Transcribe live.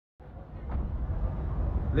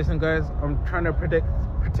Listen guys, I'm trying to protect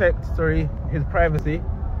his privacy.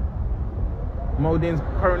 Modeen's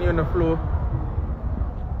currently on the floor.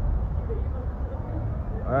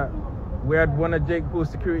 We had one of Jake Paul's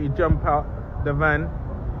security jump out the van.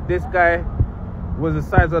 This guy was the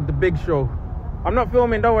size of the Big Show. I'm not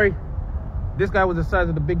filming, don't worry. This guy was the size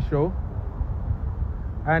of the Big Show.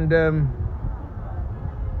 And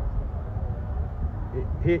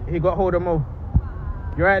he got hold of Mo.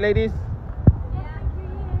 You alright, ladies? Yeah,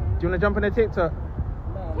 Do you want to jump on the TikTok?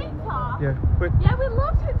 TikTok? Yeah, quick. Yeah, we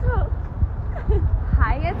love TikTok.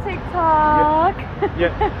 Hiya, TikTok.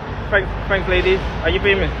 Yeah. Thanks, ladies. Are you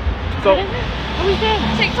famous? So, What are we doing?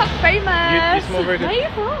 TikTok famous. You smell very good. Where are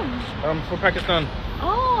you from? I'm from Pakistan.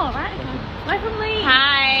 Oh, right. Okay. I'm from Leeds.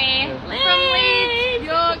 Hi. Yeah. From Leeds,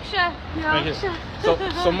 Yorkshire.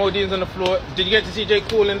 So Modeen's on the floor. Did you get to see Jake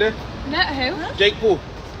Paul in there? No, who? Huh? Jake Paul.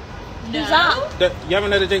 Who's that? You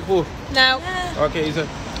haven't heard of Jake Paul? No. Okay, he's a...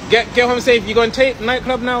 Get home safe. You going to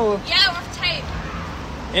nightclub now? Or? Yeah, we're off tape.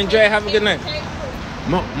 Enjoy, have a good night.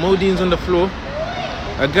 Modeen's on the floor.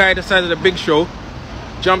 A guy the size of the Big Show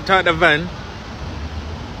jumped out the van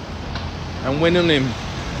and went on him.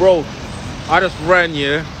 Bro, I just ran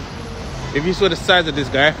here. If you saw the size of this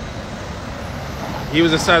guy, he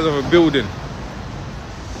was the size of a building.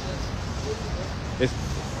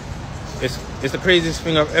 It's the craziest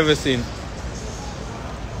thing I've ever seen.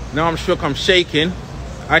 Now I'm shook, I'm shaking.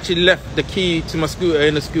 I actually left the key to my scooter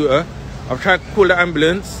in the scooter. I've tried to call the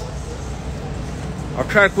ambulance.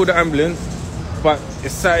 But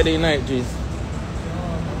it's Saturday night, jeez.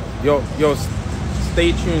 Yo,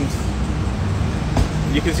 stay tuned.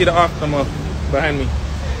 You can see the aftermath behind me.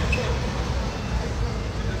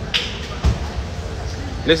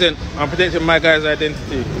 Listen, I'm protecting my guy's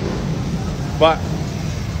identity. But,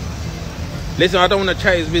 listen, I don't want to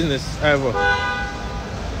chat his business either.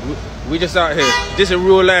 We just out here. This is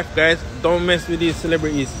real life, guys. Don't mess with these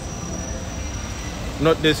celebrities.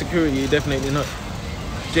 Not the security, definitely not.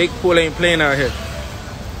 Jake Paul ain't playing out here.